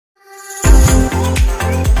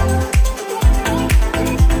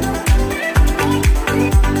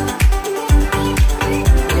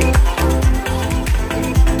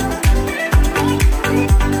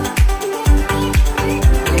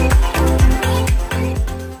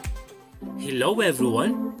Hello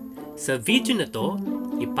everyone! Sa video na to,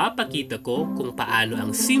 ipapakita ko kung paano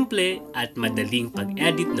ang simple at madaling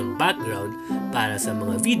pag-edit ng background para sa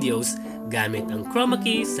mga videos gamit ang chroma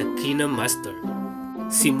key sa KINEMASTER.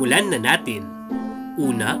 Simulan na natin!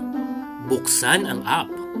 Una, buksan ang app.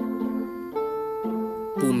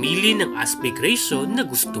 Pumili ng aspect ratio na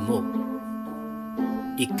gusto mo.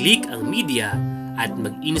 I-click ang media at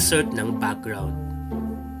mag-insert ng background.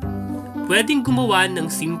 Pwedeng gumawa ng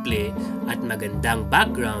simple at magandang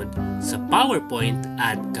background sa PowerPoint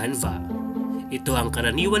at Canva. Ito ang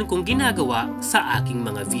karaniwan kong ginagawa sa aking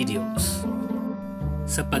mga videos.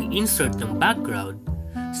 Sa pag-insert ng background,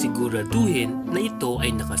 siguraduhin na ito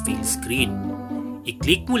ay naka-fill screen.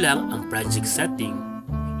 I-click mo lang ang project setting.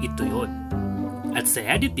 Ito yon. At sa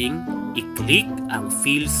editing, i-click ang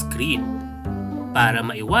fill screen para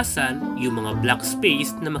maiwasan yung mga black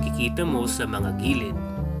space na makikita mo sa mga gilid.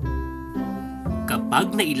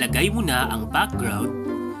 Kapag nailagay mo na ang background,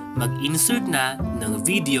 mag-insert na ng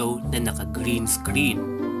video na naka-green screen.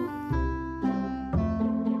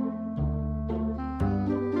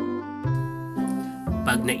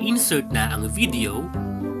 Pag na-insert na ang video,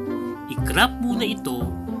 i-crop muna ito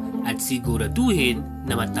at siguraduhin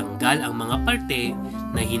na matanggal ang mga parte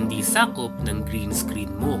na hindi sakop ng green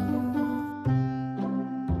screen mo.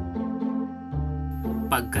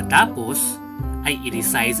 Pagkatapos, ay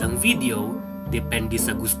i-resize ang video depende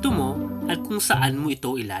sa gusto mo at kung saan mo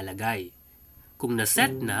ito ilalagay. Kung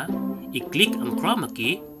naset na, i-click ang chroma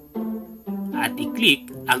key at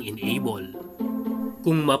i-click ang enable.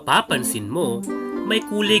 Kung mapapansin mo, may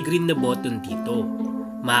kulay green na button dito.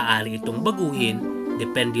 Maaari itong baguhin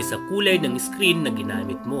depende sa kulay ng screen na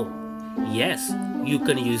ginamit mo. Yes, you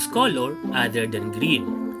can use color other than green,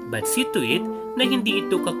 but see to it na hindi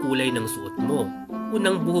ito kakulay ng suot mo o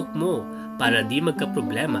ng buhok mo para di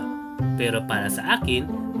magka-problema. Pero para sa akin,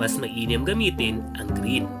 mas mainam gamitin ang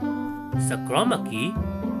green. Sa chroma key,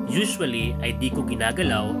 usually ay di ko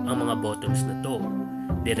ginagalaw ang mga buttons na to.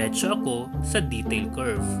 Diretso ako sa detail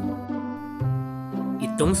curve.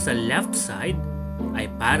 Itong sa left side ay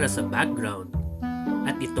para sa background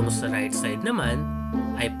at itong sa right side naman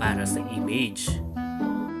ay para sa image.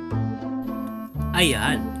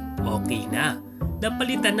 Ayan, okay na.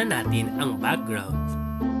 Napalitan na natin ang background.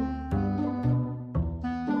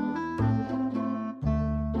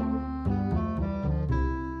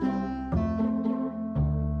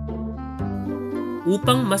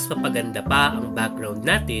 Upang mas mapaganda pa ang background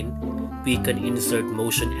natin, we can insert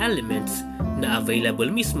motion elements na available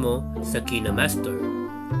mismo sa KINEMASTER.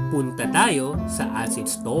 Punta tayo sa Asset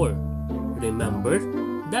Store. Remember,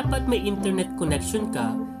 dapat may internet connection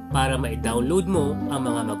ka para ma-download mo ang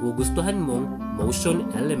mga magugustuhan mong motion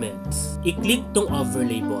elements. I-click tong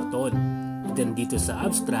overlay button. Then dito sa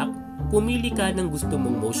abstract, pumili ka ng gusto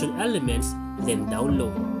mong motion elements, then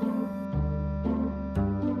download.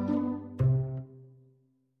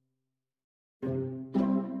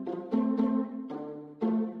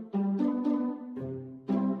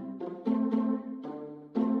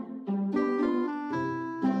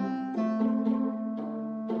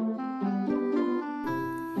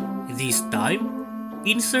 This time,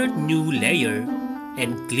 insert new layer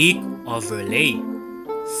and click overlay.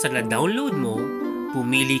 Sa na-download mo,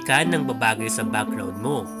 pumili ka ng babagay sa background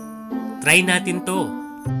mo. Try natin to.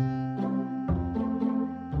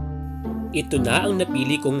 Ito na ang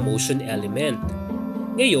napili kong motion element.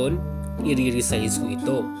 Ngayon, i-resize ko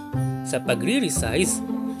ito. Sa pag-resize,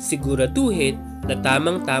 siguraduhin na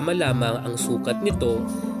tamang-tama lamang ang sukat nito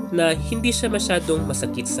na hindi siya masyadong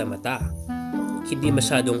masakit sa mata. Hindi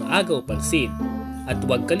masyadong agaw pansin, at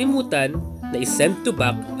huwag kalimutan na i-send to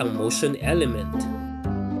back ang motion element.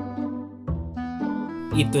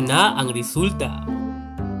 Ito na ang resulta.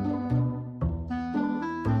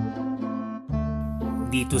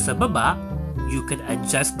 Dito sa baba, you can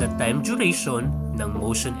adjust the time duration ng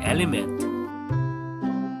motion element.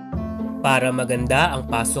 Para maganda ang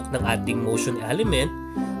pasok ng ating motion element,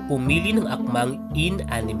 pumili ng akmang in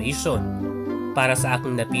animation. Para sa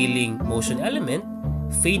aking napiling motion element,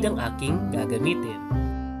 fade ang aking gagamitin.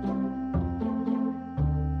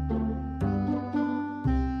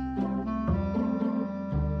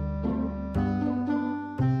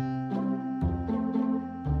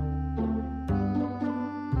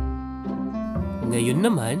 Ngayon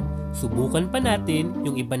naman, subukan pa natin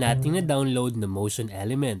yung iba nating na-download na motion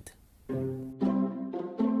element.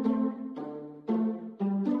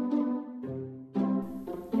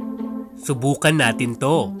 Subukan natin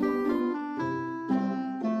to.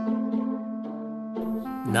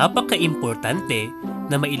 Napaka-importante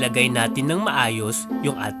na mailagay natin ng maayos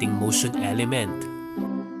yung ating motion element.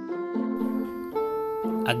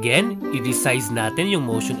 Again, i-resize natin yung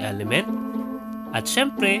motion element. At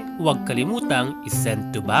syempre, huwag kalimutang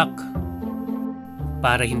i-send to back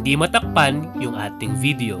para hindi matakpan yung ating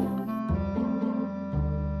video.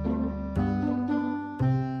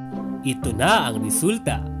 Ito na ang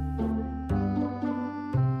resulta.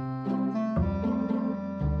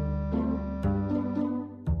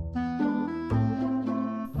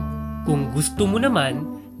 Kung gusto mo naman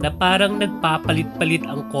na parang nagpapalit-palit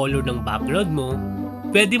ang color ng background mo,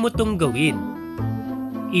 pwede mo tong gawin.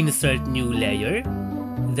 Insert new layer,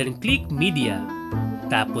 then click media,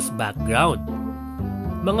 tapos background.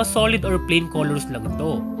 Mga solid or plain colors lang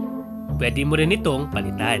ito. Pwede mo rin itong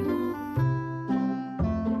palitan.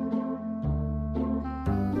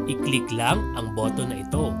 I-click lang ang button na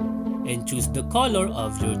ito and choose the color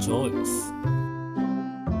of your choice.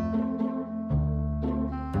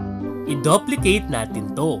 I-duplicate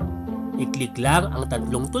natin to. I-click lang ang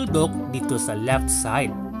tatlong tuldok dito sa left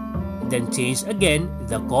side. Then change again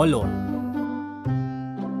the color.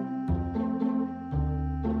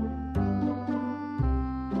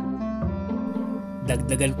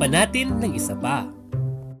 Dagdagan pa natin ng isa pa.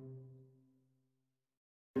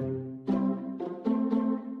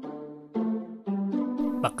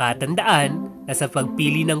 Pakatandaan na sa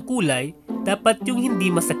pagpili ng kulay, dapat yung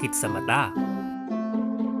hindi masakit sa mata.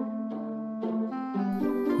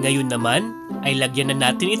 Ngayon naman ay lagyan na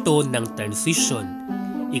natin ito ng transition.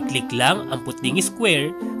 I-click lang ang puting square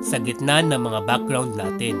sa gitna ng mga background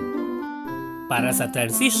natin. Para sa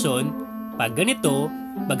transition, pag ganito,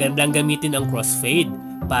 magandang gamitin ang crossfade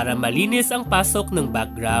para malinis ang pasok ng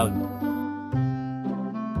background.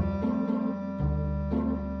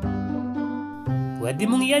 Pwede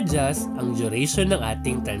mong i-adjust ang duration ng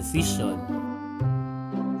ating transition.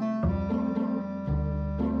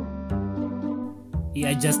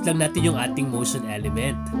 I-adjust lang natin yung ating motion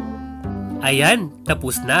element. Ayan,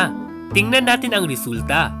 tapos na. Tingnan natin ang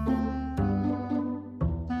resulta.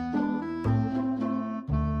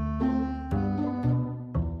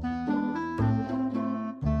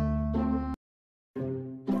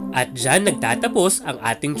 At dyan nagtatapos ang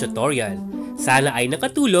ating tutorial. Sana ay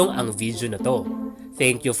nakatulong ang video na to.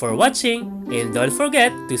 Thank you for watching and don't forget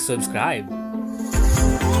to subscribe.